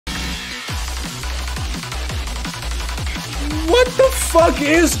What the fuck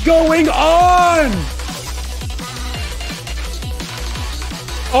is going on?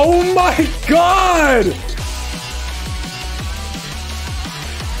 Oh my god!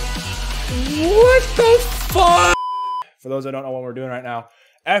 What the fuck? For those that don't know what we're doing right now,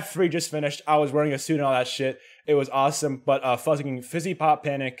 F3 just finished. I was wearing a suit and all that shit. It was awesome, but fucking Fizzy Pop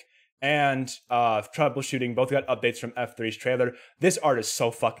Panic and Troubleshooting both got updates from F3's trailer. This art is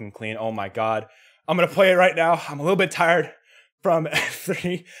so fucking clean. Oh my god. I'm gonna play it right now. I'm a little bit tired from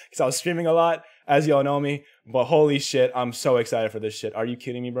F3 because I was streaming a lot, as y'all know me, but holy shit, I'm so excited for this shit. Are you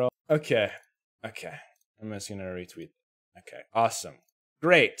kidding me, bro? Okay. I'm just gonna retweet. Okay, awesome.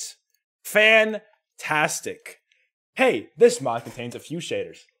 Great. Fantastic. Hey, this mod contains a few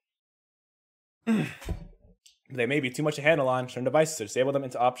shaders. They may be too much to handle on certain devices, so disable them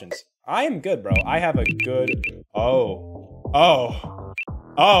into options. I am good, bro. I have a good... Oh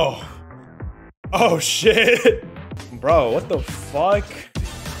shit. Bro, what the fuck?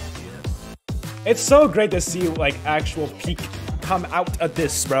 It's so great to see, like, actual peak come out of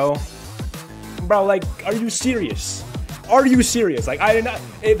this, bro. Bro, like, are you serious? Are you serious? Like, I did not...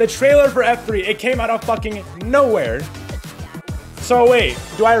 the trailer for F3, it came out of fucking nowhere. So wait,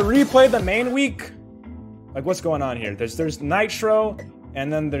 do I replay the main week? Like, what's going on here? There's Nitro,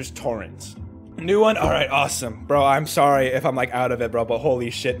 and then there's Torrent. New one? Alright, awesome. Bro, I'm sorry if I'm, like, out of it, bro, but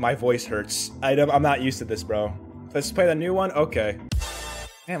holy shit, my voice hurts. I'm not used to this, bro. Let's play the new one? Okay.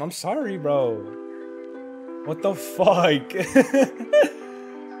 Damn, I'm sorry, bro. What the fuck?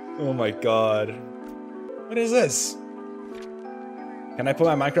 Oh my god. What is this? Can I put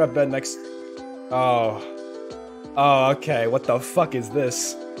my Minecraft bed next? Oh, okay. What the fuck is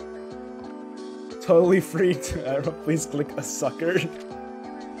this? Totally free to arrow. Please click a sucker.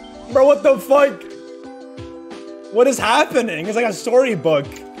 Bro, what the fuck? What is happening? It's like a storybook.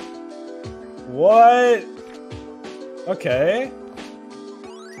 What? Okay.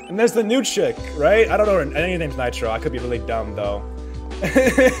 And there's the new chick, right? I don't know. I think her name's Nitro. I could be really dumb though.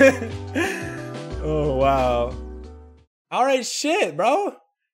 Oh wow. Alright, shit, bro.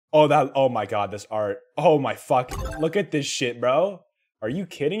 Oh my god, this art. Oh my fuck. Look at this shit, bro. Are you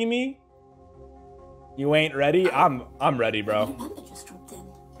kidding me? You ain't ready? I'm ready, bro.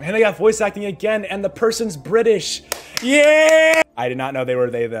 And they got voice acting again, and the person's British. Yeah! I did not know they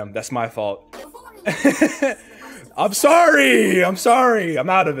were they, them. That's my fault. I'm sorry! I'm sorry! I'm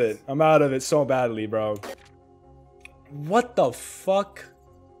out of it. I'm out of it so badly, bro. What the fuck?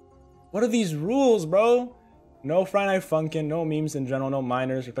 What are these rules, bro? No Friday Night Funkin', no memes in general, no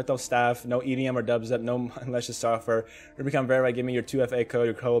minors, respect all staff, no EDM or dubstep, no malicious software. If become verified, give me your 2FA code.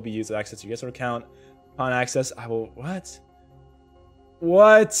 Your code will be used to access your guest account. Upon access, I will... What?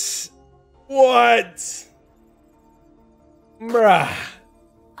 What? What? Bruh.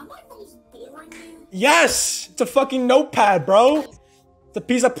 Yes! It's a fucking notepad, bro! It's a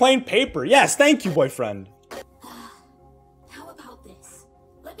piece of plain paper. Yes, thank you, boyfriend. How about this?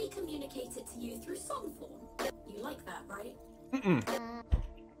 Let me communicate it to you through song form. You like that, right?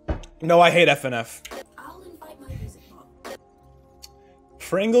 No, I hate FNF. I'll invite my music bot.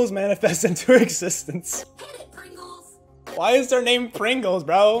 Pringles manifest into existence. Hit it, Pringles! Why is their name Pringles,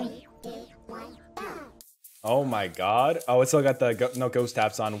 bro? Oh my god. Oh, it's still got the no ghost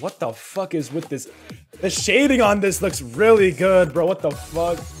taps on. What the fuck is with this? The shading on this looks really good, bro. What the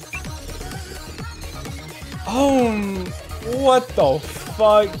fuck? Oh, what the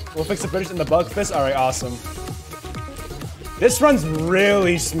fuck? We'll fix the British in the bug fist. Alright, awesome. This runs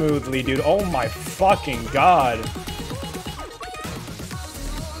really smoothly, dude. Oh my fucking god.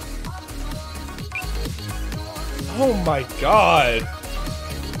 Oh my god.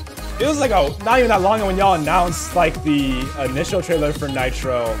 It was like not even that long ago when y'all announced like the initial trailer for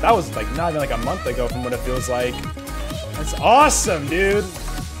Nitro. That was like not even like a month ago from what it feels like. That's awesome, dude.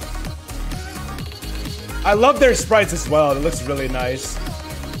 I love their sprites as well. It looks really nice.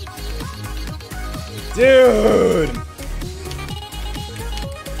 Dude.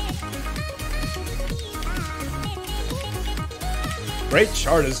 Great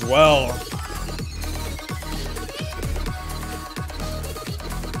chart as well.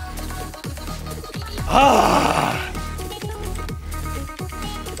 Ah!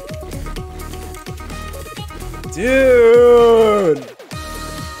 Dude!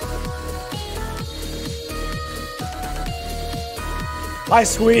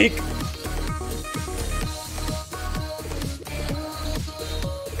 Last week.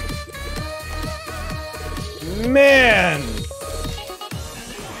 Man!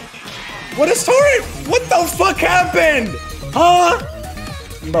 What is Torrent? What the fuck happened? Huh?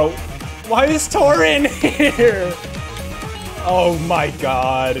 Bro, why is Torrent here? Oh my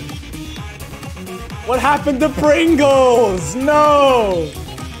god. What happened to Pringles? No!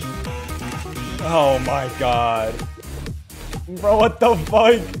 Oh my god. Bro, what the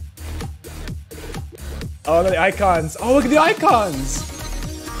fuck? Oh, the icons. Oh, look at the icons!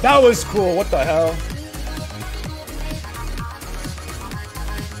 That was cool, what the hell?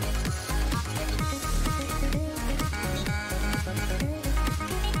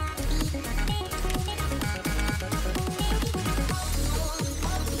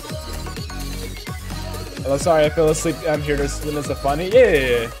 Oh, sorry, I fell asleep. I'm here to witness the funny.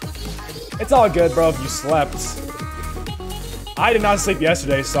 Yeah. It's all good, bro, if you slept. I did not sleep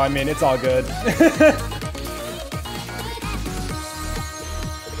yesterday, so I mean, it's all good.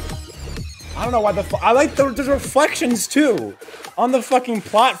 I don't know why I like the reflections too on the fucking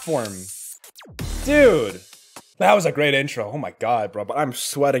platform. Dude, that was a great intro. Oh my god, bro, but I'm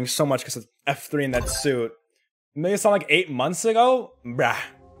sweating so much because it's F3 in that suit. Made it sound like 8 months ago? Bruh.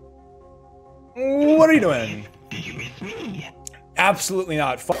 What are you doing? Did you miss me? Absolutely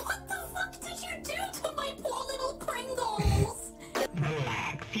not. What the fuck did you do to my poor little Pringles?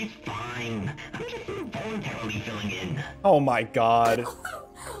 Relax, he's fine. I'm just involuntarily filling in. Oh my god.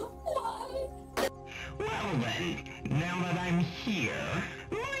 Why? Well then, now that I'm here,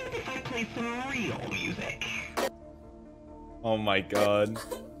 mind if I play some real music? Oh my god.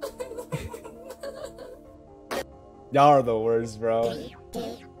 Y'all are the worst, bro.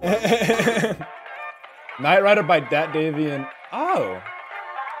 Knight Rider by Daddy and oh.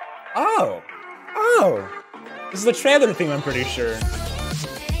 This is the trailer thing, I'm pretty sure.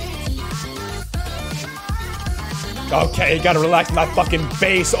 Okay, you gotta relax on that fucking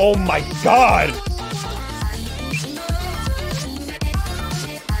bass. Oh my god.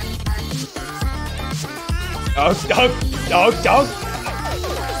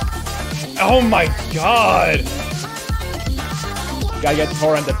 Oh my god. Gotta get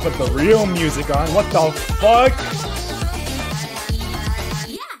Torrent to put the real music on. What the fuck?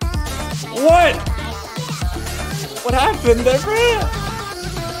 What? What happened there, bro?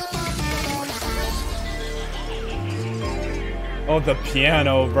 Oh, the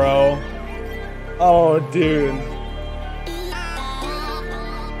piano, bro. Oh, dude.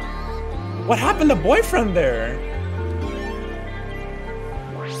 What happened to Boyfriend there?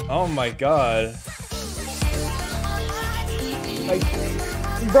 Oh my god. Like,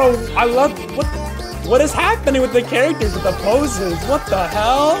 bro, I love what is happening with the characters, with the poses? What the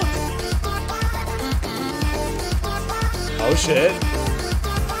hell? Oh shit.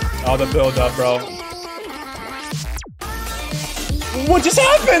 Oh, the build up, bro. What just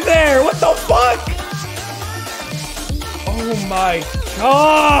happened there? What the fuck? Oh my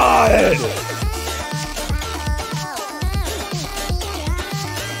god!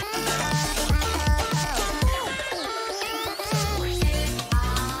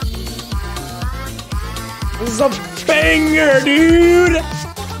 This is a banger, dude!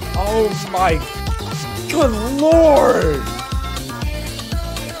 Oh my good lord!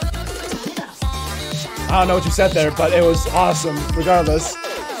 I don't know what you said there, but it was awesome, regardless.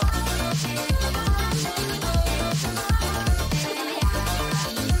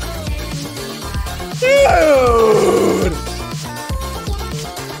 Dude!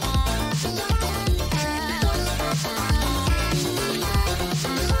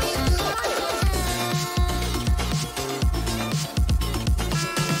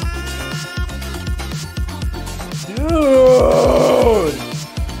 Dude!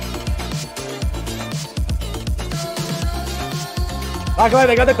 I'm glad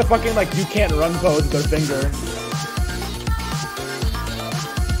they got like the fucking like you can't run pose with their finger.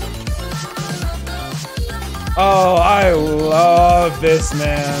 Oh, I love this,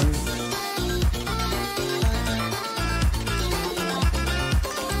 man.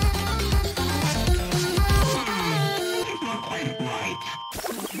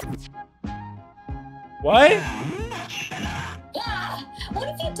 What? Yeah, what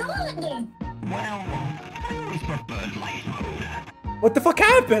have you done? Well, I always preferred light mode. What the fuck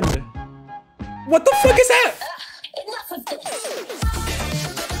happened? What the fuck is that? Enough of this.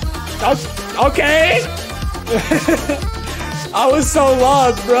 Okay. I was so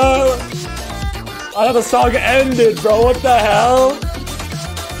lost, bro. I thought the song ended, bro. What the hell?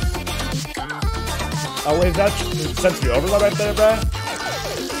 Oh wait, is that sensory overload right there, bro?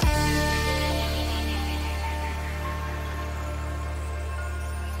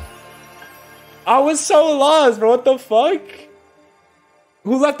 I was so lost, bro. What the fuck?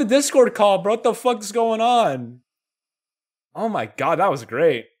 Who left the Discord call, bro? What the fuck's going on? Oh my god, that was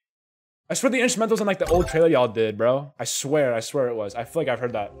great. I swear the instrumentals in like the old trailer y'all did, bro. I swear it was. I feel like I've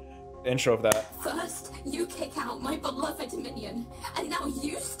heard that. The intro of that. First, you kick out my beloved minion, and now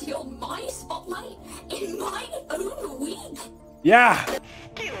you steal my spotlight? Yeah.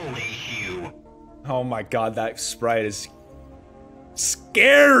 Skill issue. Oh my god, that sprite is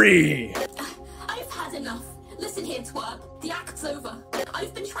scary. I've had enough. Listen here, twerp. The act's over.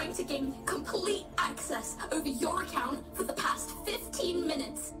 I've been trying to gain complete access over your account for the past 15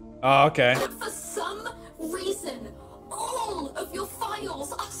 minutes. Oh, okay. But for some reason, all of your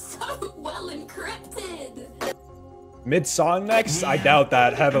files are so well encrypted. Mid-song next? I doubt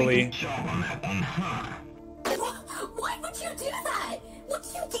that heavily. Good job on that one, huh? Why would you do that? What do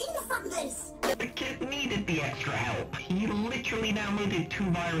you gain from this? The kid needed the extra help. He literally downloaded 2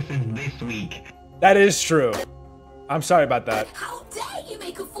 viruses this week. That is true. I'm sorry about that. How dare you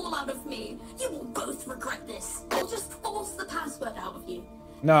make a fool out of me? You will both regret this. I'll just force the password out of you.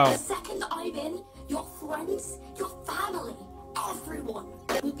 No. The second I'm in, your friends, your family, everyone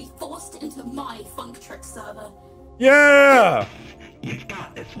will be forced into my Funktrix server. Yeah! You've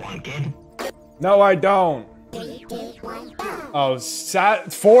got this one, kid. No, I don't. Oh,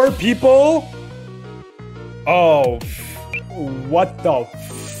 4 people? Oh, what the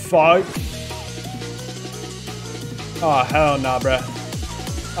fuck? Oh, hell nah, bruh.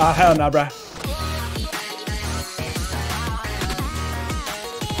 Oh, hell nah, bruh.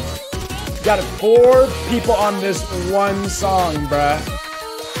 Got 4 people on this one song, bruh.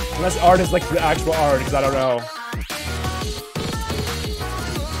 Unless artists like the actual art, because I don't know.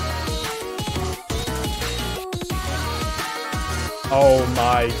 Oh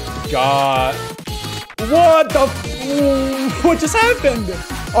my god. What the what just happened?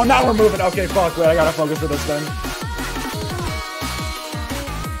 Oh, now we're moving. Okay, fuck. Wait, I gotta focus for this then.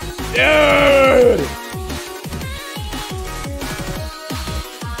 Dude!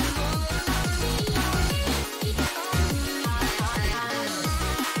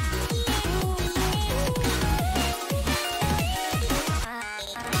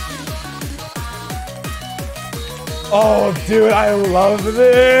 Oh, dude, I love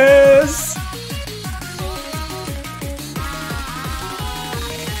this!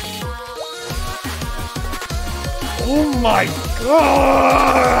 Oh my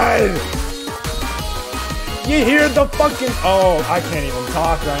god! You hear the fucking... Oh, I can't even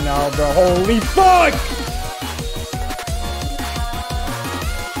talk right now, bro. Holy fuck!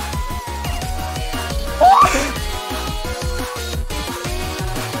 Oh!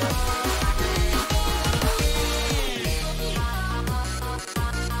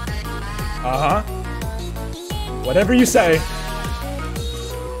 Uh-huh. Whatever you say.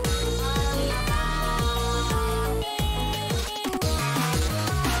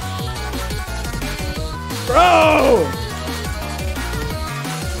 Bro!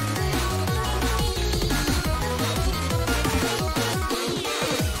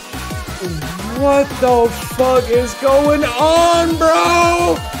 What the fuck is going on,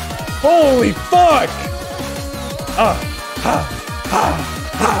 bro? Holy fuck!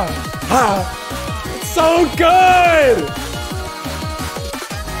 It's so good!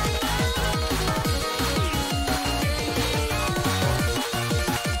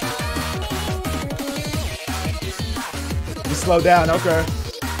 You slow down, okay.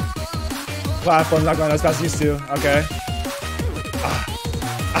 Platform's not going as fast as it used to, okay.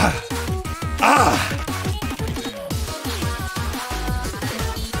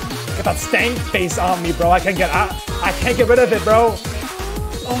 Get that stank face on me, bro. I can't get rid of it, bro.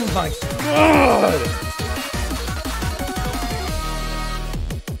 Oh my god!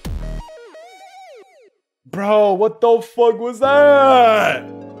 Bro, what the fuck was that?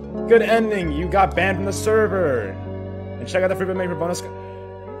 Good ending. You got banned from the server. And check out the free maker bonus.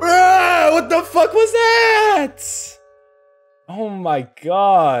 Bro, what the fuck was that? Oh my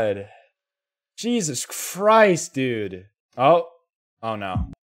god. Jesus Christ, dude. Oh. Oh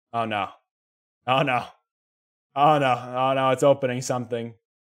no. Oh no. Oh no. Oh no. Oh no, it's opening something.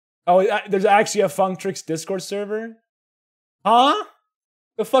 Oh, there's actually a Funktrix Discord server? Huh?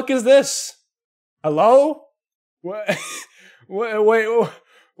 The fuck is this? Hello? What? Wait.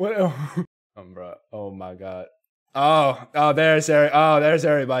 What? Bro. Oh my god. Oh, there's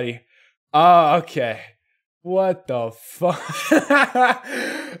everybody. Oh, okay. What the fuck?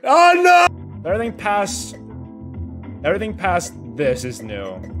 Oh no! Everything past this is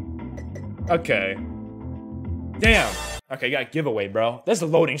new. Okay. Damn. Okay, you got giveaway, bro. This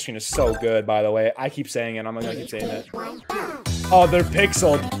loading screen is so good, by the way. I keep saying it. I'm gonna keep saying it. Oh, they're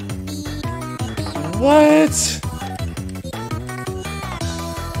pixeled. What?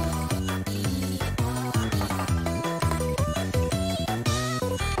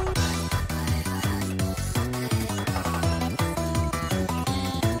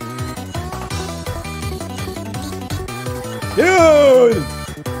 Dude!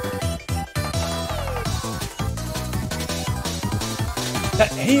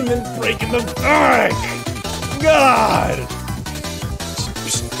 That aiming breaking the back! God!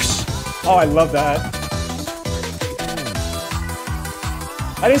 Oh, I love that.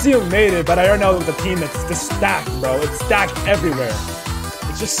 I didn't see who made it, but I already know the team that's just stacked, bro. It's stacked everywhere.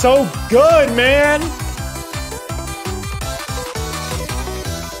 It's just so good, man!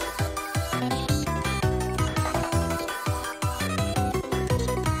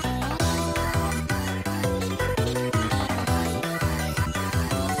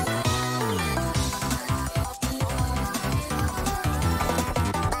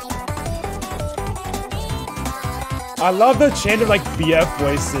 I love the change of like BF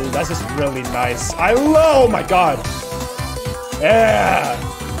voices. That's just really nice. Oh my god. Yeah.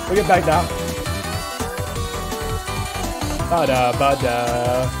 We'll get back down. Bada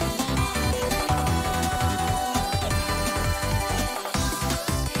bada.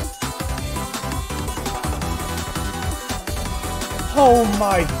 Oh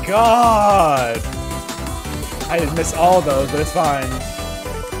my god. I didn't miss all those, but it's fine.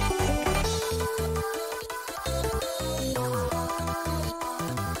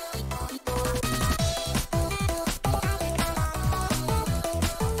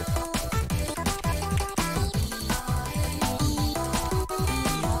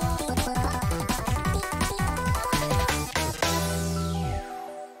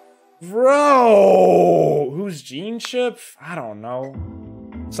 Bro, who's Gene Chip? I don't know.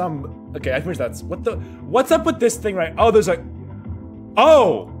 Okay, I think that's what's up with this thing, right? Oh, there's like,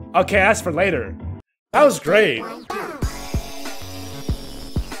 oh, okay, that's for later. That was great.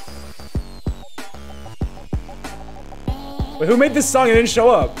 Wait, who made this song and didn't show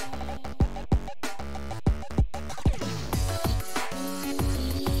up?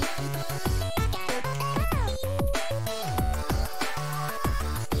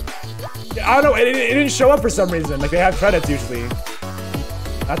 I don't know, it didn't show up for some reason. Like, they have credits usually.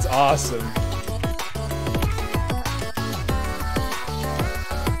 That's awesome.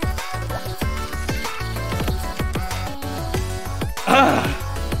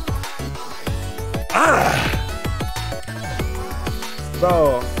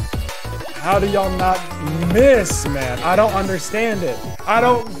 Bro, how do y'all not miss, man? I don't understand it. I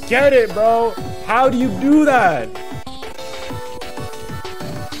don't get it, bro. How do you do that?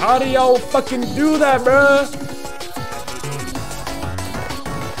 How do y'all fucking do that, bruh?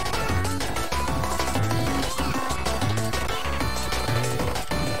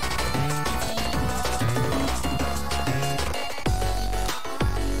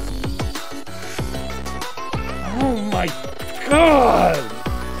 Oh my god!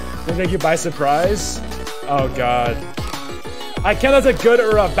 Did they take you by surprise? Oh god. I can't that's a good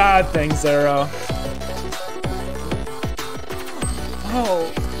or a bad thing, Zero.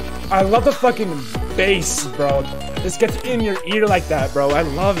 Oh. I love the fucking bass, bro. This gets in your ear like that, bro. I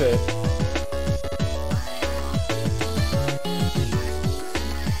love it.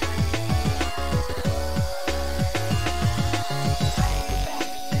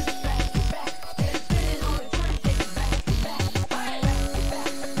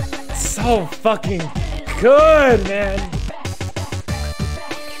 So fucking good, man.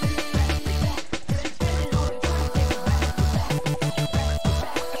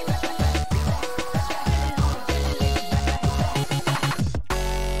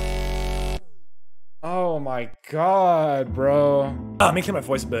 Oh my god, bro. I'm making my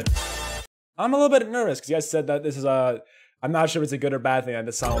voice a bit. I'm a little bit nervous because you guys said that this is a... I'm not sure if it's a good or bad thing, and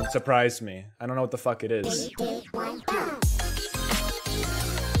this song surprised me. I don't know what the fuck it is.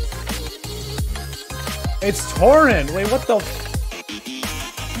 It's Torrent! Wait, what the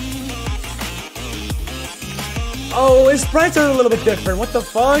Oh, his sprites are a little bit different. What the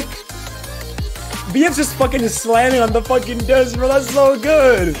fuck? BF's just fucking slamming on the fucking disc, bro. That's so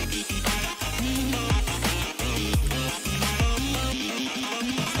good.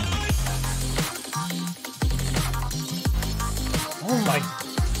 Oh my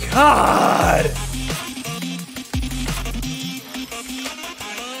god!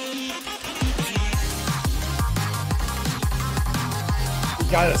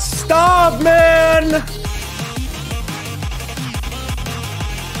 You gotta stop, man!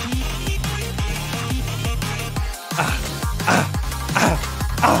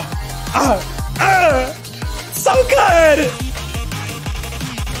 So good!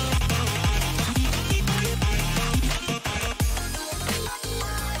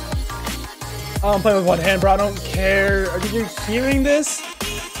 Oh, I'm playing with one hand, bro. I don't care. Are you hearing this?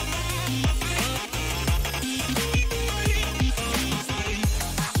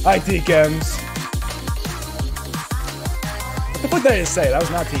 Hi, TKMs. What the fuck did I say? That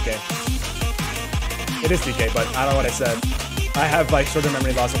was not TK. It is TK, but I don't know what I said. I have like short-term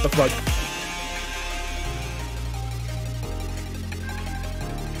memory loss. What the fuck?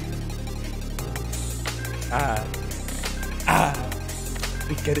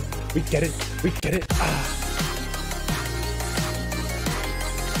 We get it. We get it. We get it.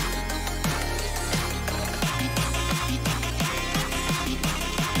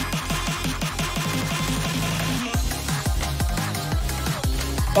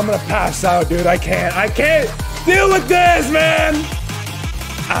 I'm gonna pass out, dude. I can't deal with this, man.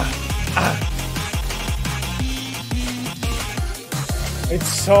 It's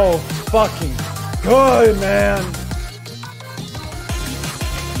so fucking good, man.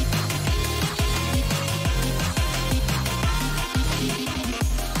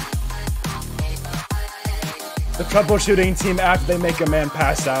 The troubleshooting team after they make a man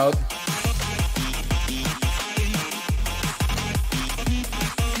pass out.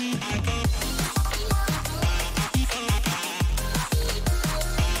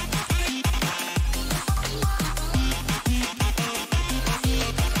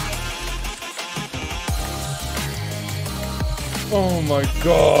 Oh my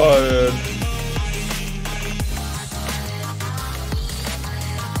god.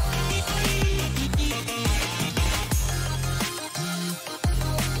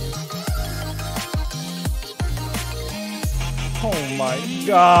 Oh my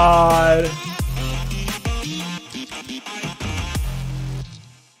god.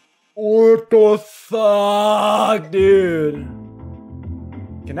 What the fuck, dude?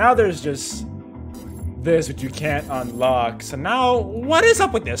 Okay, now there's just this which you can't unlock. So now, what is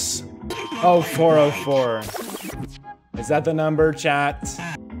up with this? Oh, 404. Is that the number, chat?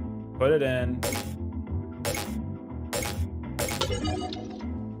 Put it in.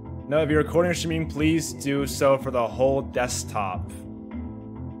 No, if you're recording or streaming, please do so for the whole desktop.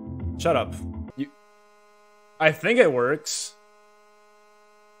 Shut up. I think it works.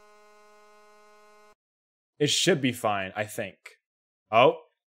 It should be fine, I think. Oh.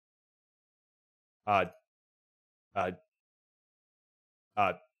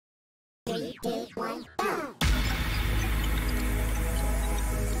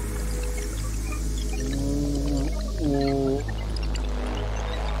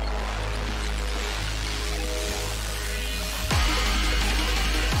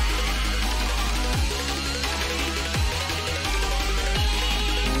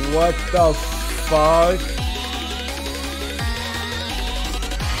 What the fuck?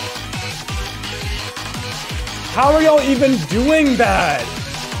 How are y'all even doing that?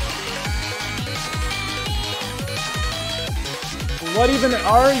 What even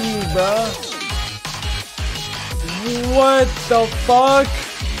are you, bruh? What the fuck?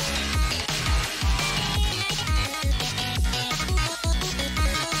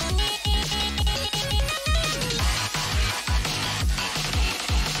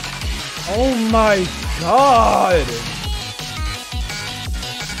 Oh my god!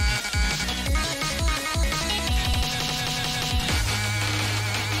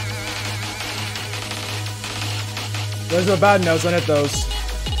 Those are bad notes, don't hit those.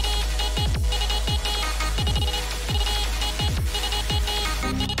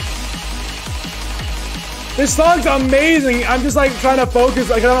 This song's amazing. I'm just like trying to focus,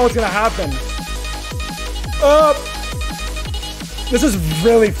 like I don't know what's gonna happen. This is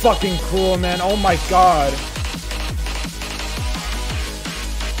really fucking cool, man. Oh my god.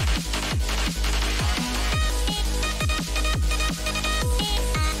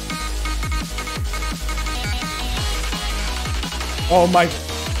 Oh my.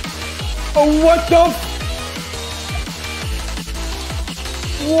 Oh, what the?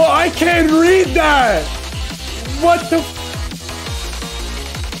 Well, I can't read that. What the?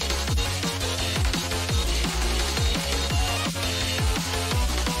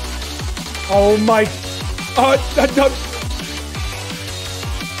 Oh my.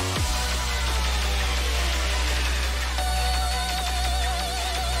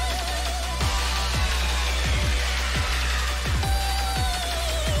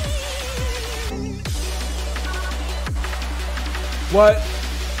 What?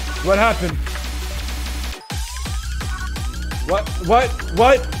 What happened? What?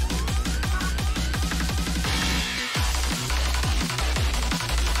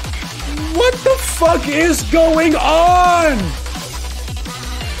 What the fuck is going on?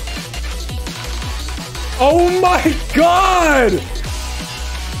 Oh my god!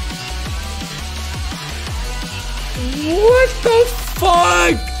 What the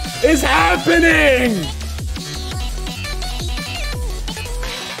fuck is happening?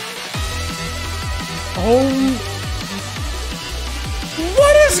 Oh,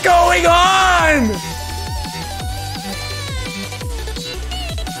 what is going on?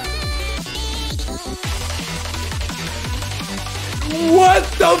 What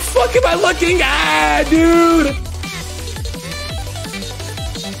the fuck am I looking at, dude?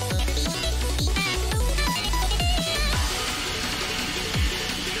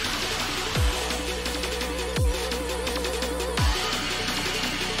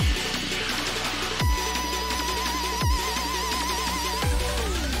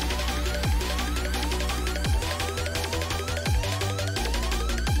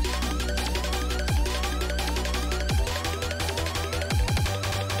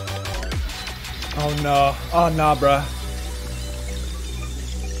 Oh no. Oh nah, bruh.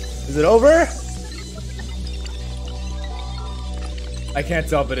 Is it over? I can't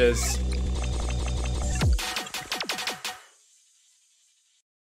tell if it is.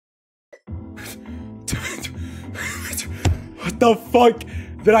 What the fuck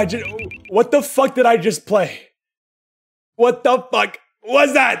did I just... What the fuck did I just play? What the fuck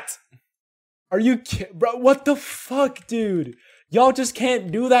was that? Are you kidding? Bro, what the fuck, dude? Y'all just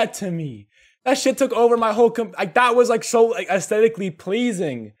can't do that to me. That shit took over my whole like that was like so like aesthetically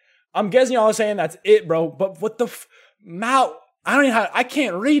pleasing. I'm guessing y'all are saying that's it, bro. But what the Mal? I don't even have. I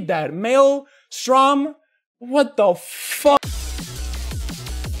can't read that. Maelstrom? What the fuck?